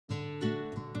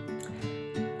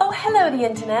Oh, hello the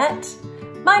internet.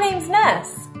 My name's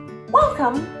Ness.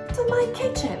 Welcome to my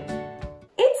kitchen.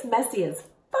 It's messy as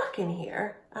fuck in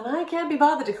here, and I can't be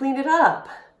bothered to clean it up.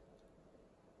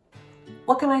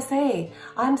 What can I say?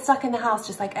 I'm stuck in the house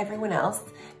just like everyone else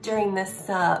during this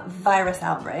virus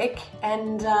outbreak,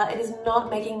 and it is not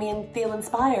making me feel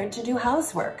inspired to do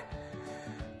housework.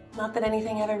 Not that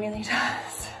anything ever really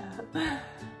does.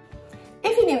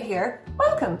 If you're new here,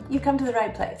 welcome. You've come to the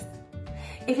right place.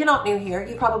 If you're not new here,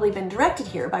 you've probably been directed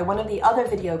here by one of the other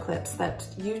video clips that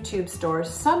YouTube stores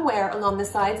somewhere along the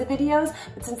sides of videos,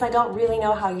 but since I don't really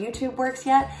know how YouTube works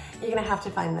yet, you're gonna have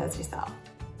to find those yourself.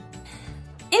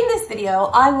 In this video,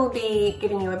 I will be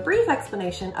giving you a brief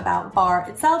explanation about Barre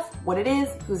itself, what it is,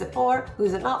 who's it for,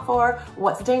 who's it not for,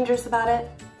 what's dangerous about it,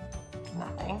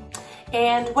 nothing,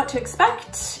 and what to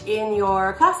expect in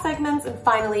your class segments, and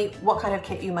finally, what kind of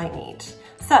kit you might need.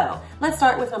 So let's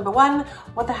start with number one.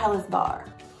 What the hell is Barre?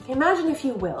 Imagine, if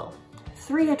you will,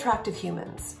 three attractive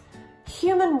humans.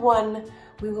 Human one,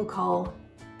 we will call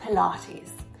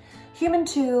Pilates. Human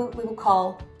two, we will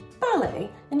call ballet.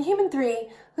 And human three,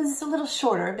 who's a little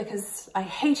shorter because I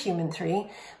hate human three,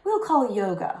 we'll call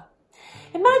yoga.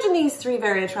 Imagine these three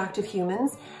very attractive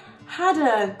humans had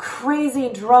a crazy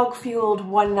drug-fueled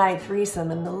one-night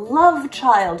threesome and the love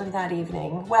child of that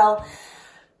evening. Well,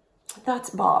 that's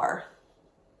Barre.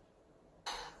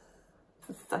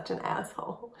 Such an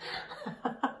asshole.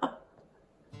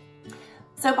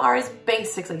 So Barre is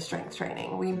basically strength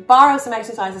training. We borrow some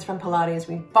exercises from Pilates,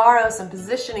 we borrow some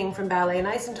positioning from ballet,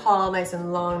 nice and tall, nice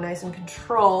and long, nice and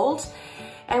controlled,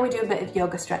 and we do a bit of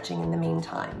yoga stretching in the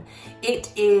meantime.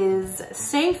 It is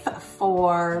safe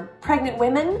for pregnant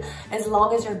women as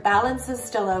long as your balance is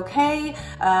still okay.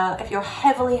 If you're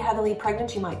heavily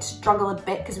pregnant, you might struggle a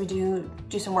bit because we do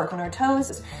some work on our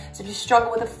toes. So if you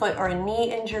struggle with a foot or a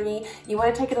knee injury, you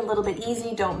want to take it a little bit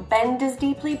easy. Don't bend as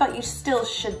deeply, but you still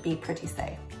should be pretty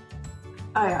safe.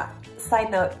 Oh yeah,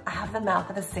 side note, I have the mouth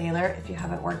of a sailor if you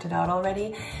haven't worked it out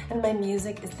already, and my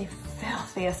music is the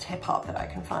filthiest hip hop that I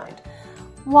can find.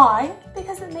 Why?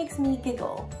 Because it makes me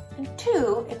giggle. And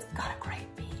two, it's got a great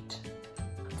beat.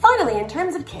 Finally, in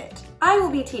terms of kit, I will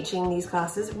be teaching these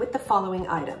classes with the following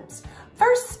items.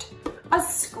 First, a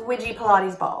squidgy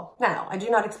Pilates ball. Now, I do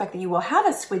not expect that you will have a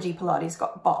squidgy Pilates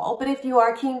ball, but if you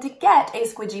are keen to get a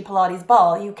squidgy Pilates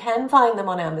ball, you can find them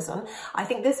on Amazon. I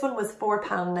think this one was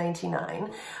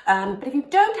 £4.99. But if you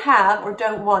don't have or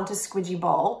don't want a squidgy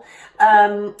ball,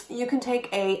 you can take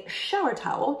a shower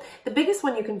towel, the biggest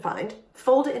one you can find,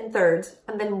 fold it in thirds,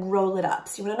 and then roll it up.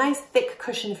 So you want a nice thick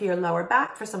cushion for your lower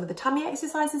back for some of the tummy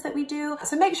exercises that we do.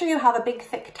 So make sure you have a big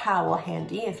thick towel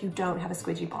handy if you don't have a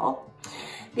squidgy ball.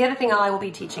 The other thing I will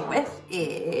be teaching with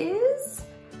is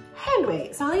hand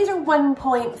weights. Now these are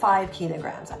 1.5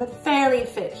 kilograms. I'm a fairly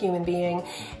fit human being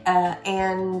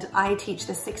and I teach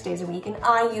this 6 days a week and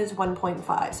I use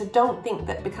 1.5. So don't think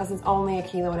that because it's only 1.5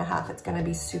 kilos, it's gonna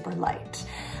be super light.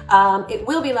 It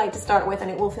will be light to start with and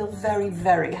it will feel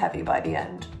very heavy by the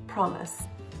end, promise.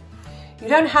 You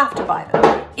don't have to buy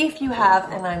them. If you have,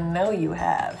 and I know you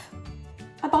have,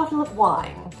 a bottle of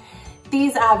wine.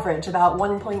 These average about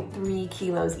 1.3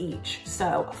 kilos each.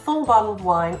 So a full bottle of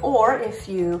wine, or if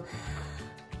you,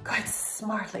 quite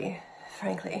smartly,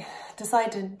 frankly,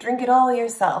 decide to drink it all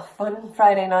yourself one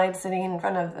Friday night sitting in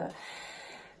front of the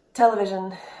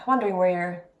television, wondering where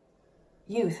your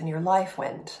youth and your life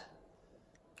went,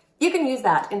 you can use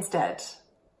that instead.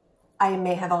 I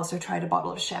may have also tried a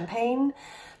bottle of champagne.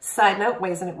 Side note,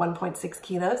 weighs in at 1.6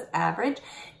 kilos, average.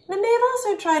 And I may have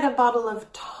also tried a bottle of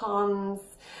Tom's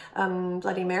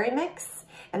Bloody Mary mix,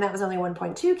 and that was only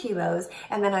 1.2 kilos,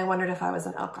 and then I wondered if I was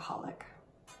an alcoholic.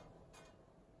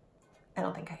 I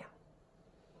don't think I am.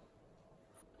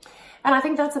 And I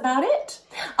think that's about it.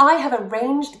 I have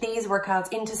arranged these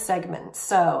workouts into segments.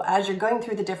 So as you're going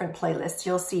through the different playlists,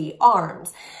 you'll see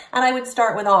arms. And I would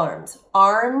start with arms.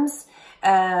 Arms,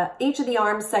 each of the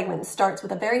arm segments starts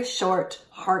with a very short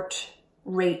heart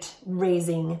rate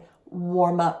raising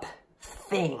warm-up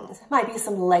things. Might be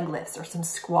some leg lifts or some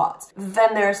squats.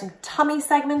 Then there are some tummy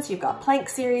segments. You've got plank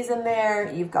series in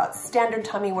there. You've got standard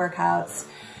tummy workouts.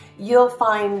 You'll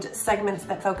find segments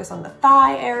that focus on the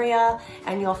thigh area,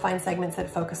 and you'll find segments that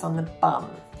focus on the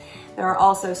bum. There are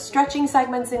also stretching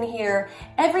segments in here.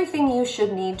 Everything you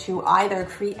should need to either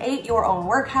create your own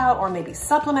workout or maybe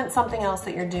supplement something else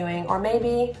that you're doing, or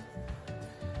maybe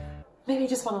you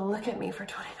just want to look at me for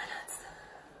 20 minutes.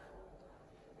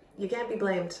 You can't be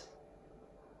blamed.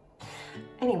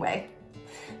 Anyway,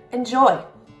 enjoy.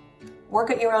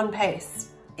 Work at your own pace.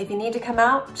 If you need to come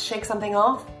out, shake something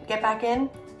off, get back in,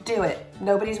 do it.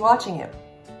 Nobody's watching you.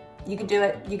 You could do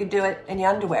it in your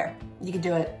underwear. You could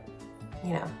do it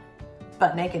you know,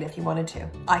 butt naked if you wanted to.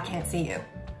 I can't see you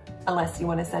unless you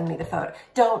want to send me the photo.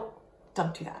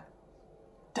 Don't do that.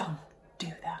 Don't do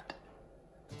that.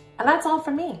 And that's all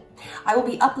from me. I will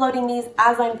be uploading these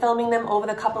as I'm filming them over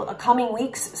the coming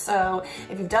weeks. So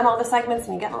if you've done all the segments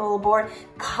and you're getting a little bored,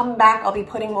 come back. I'll be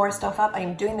putting more stuff up. I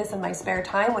am doing this in my spare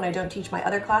time when I don't teach my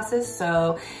other classes.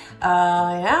 So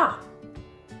yeah,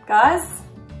 guys,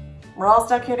 we're all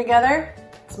stuck here together.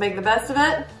 Let's make the best of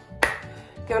it.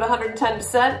 Give it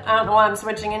 110%. I don't know why I'm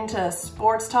switching into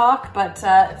sports talk, but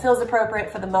it feels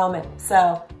appropriate for the moment.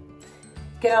 So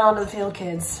get on to the field,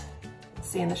 kids.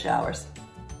 See you in the showers.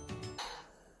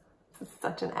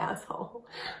 Such an asshole.